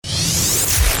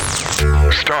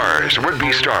stars,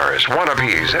 would-be stars,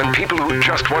 wannabes, and people who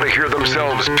just want to hear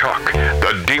themselves talk.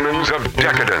 The demons of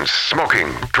decadence,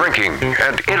 smoking, drinking,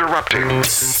 and interrupting.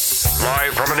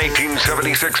 Live from an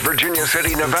 1876 Virginia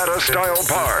City, Nevada-style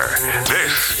bar,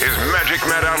 this is Magic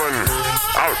Matt Allen,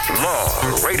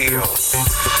 Outlaw Radio.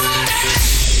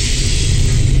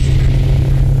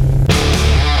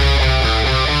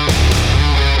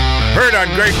 Heard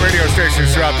on great radio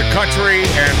stations throughout the country,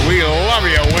 and we love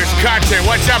you, Wisconsin.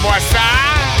 What's up, Wassa?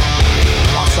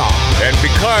 What's up? And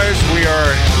because we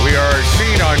are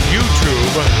seen on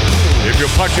YouTube, if you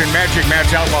punch in Magic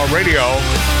Matt's Outlaw Radio,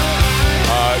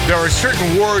 there are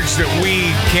certain words that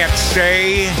we can't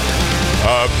say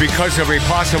because of a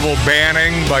possible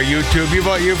banning by YouTube.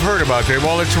 You've heard about that.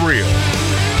 Well, it's real.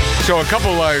 So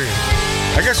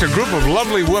a group of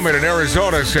lovely women in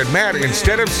Arizona said, Matt,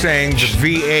 instead of saying the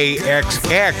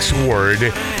V-A-X-X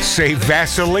word, say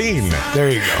Vaseline. There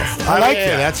you go. I like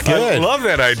that. That's good. I love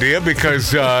that idea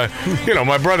because,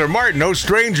 my brother Martin, no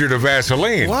stranger to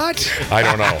Vaseline. What? I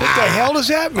don't know. What the hell does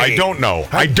that mean? I don't know.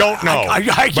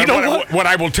 What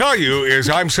I will tell you is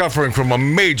I'm suffering from a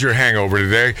major hangover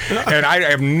today, and I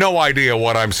have no idea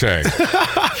what I'm saying.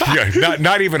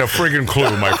 Not even a friggin'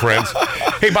 clue, my friends.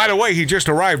 Hey, by the way, he just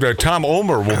arrived. Tom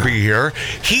Omer will be here.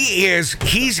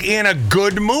 He's in a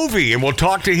good movie, and we'll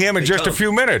talk to him in just a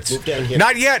few minutes.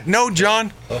 Not yet. No,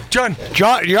 John. John.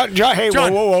 Hey,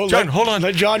 whoa. John, hold on.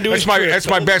 Let John do his That's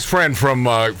my best friend from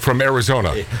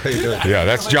Arizona. Yeah,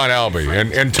 that's John Albee.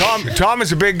 And Tom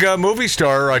is a big movie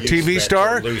star, TV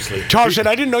star. Tom said,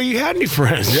 I didn't know you had any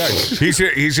friends. Yeah,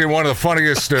 he's in one of the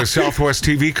funniest Southwest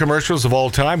TV commercials of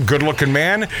all time. Good-looking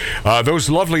man. Those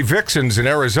lovely vixens in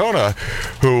Arizona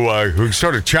who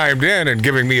sort of chimed in and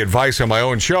giving me advice on my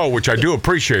own show, which I do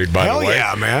appreciate, by the way.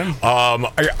 Hell yeah, man.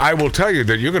 I will tell you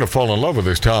that you're going to fall in love with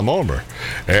this Tom Omer.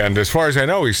 And as far as I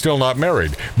know, he's still not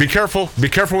married. Be careful. Be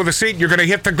careful with the seat. You're going to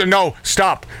hit the... No,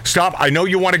 stop. I know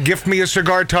you want to gift me a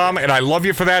cigar, Tom, and I love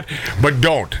you for that, but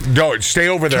don't. Stay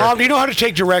over there. Tom, do you know how to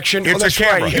take direction? It's a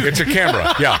camera. Right. It's a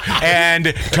camera, yeah.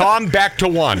 And Tom, back to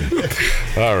one.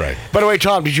 All right. By the way,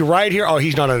 Tom, did you ride here? Oh,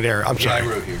 he's not on there. I'm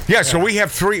sorry. Yeah, so we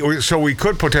have three... So we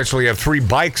could potentially have 3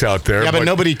 bikes out there. Yeah, but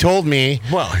nobody told me.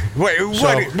 Well,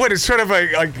 what? It's sort of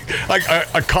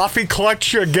a coffee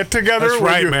clutch get-together? That's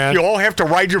right, man. You all have to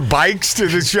ride your bikes to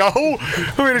the show?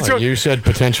 I mean, you said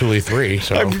potentially 3,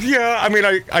 so...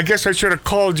 I guess I should have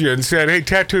called you and said, hey,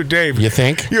 Tattoo Dave. You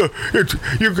think? There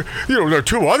are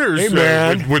 2 others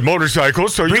with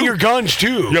motorcycles, so bring your guns,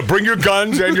 too. Yeah, bring your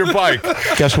guns and your bike.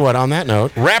 Guess what? On that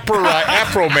note... Rapper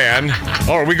Afro Man...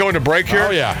 Oh, are we going to break here?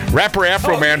 Oh, yeah. Rapper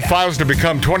Afro Man files to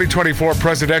become 2024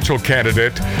 presidential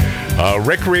candidate.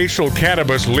 Recreational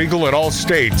cannabis legal in all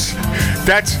states.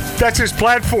 That's his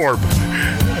platform.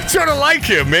 Sort of like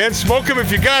him, man. Smoke him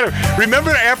if you got him.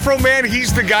 Remember Afro Man?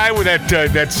 He's the guy with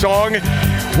that song,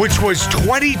 which was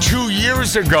 22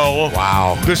 years ago.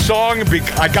 Wow. The song,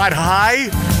 I Got High,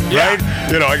 right?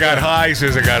 I got high. He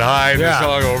says, I got high in the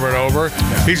song over and over.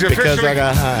 He's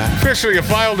officially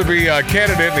filed to be a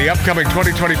candidate in the upcoming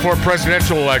 2024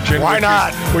 presidential election. Why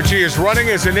not? Which he is running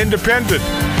as an independent.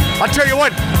 I'll tell you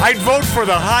what, I'd vote for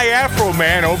the high Afro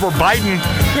Man over Biden.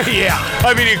 Yeah.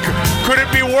 I mean, could it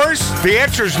be worse? The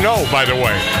answer's no, by the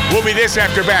way. We'll be this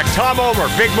after back. Tom Omer,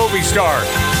 big movie star.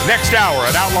 Next hour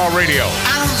at Outlaw Radio.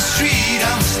 Out on the street,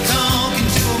 I was talking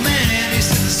to a man. He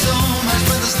said there's so much,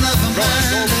 but there's nothing that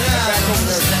I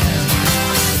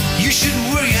understand. You shouldn't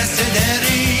worry, I said that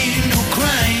ain't no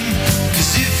crime.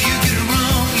 'Cause if you get it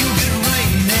wrong, you'll get it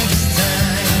right next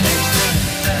time.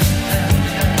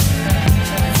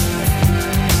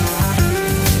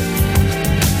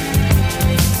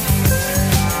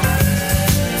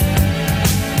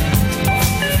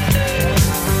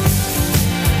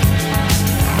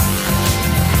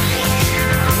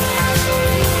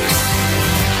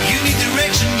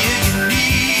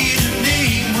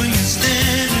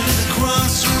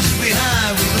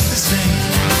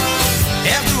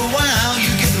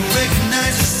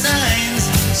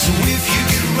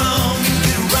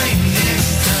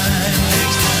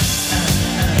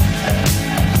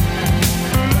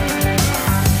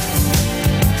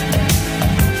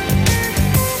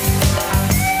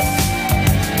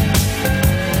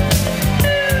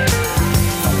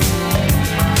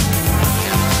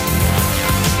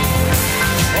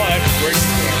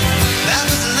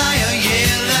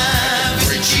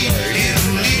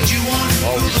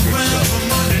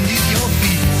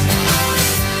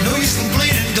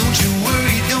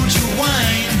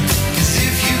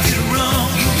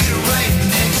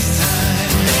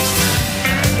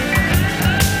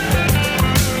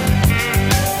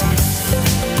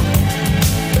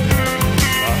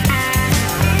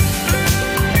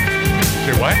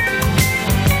 What?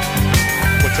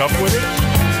 What's up with it?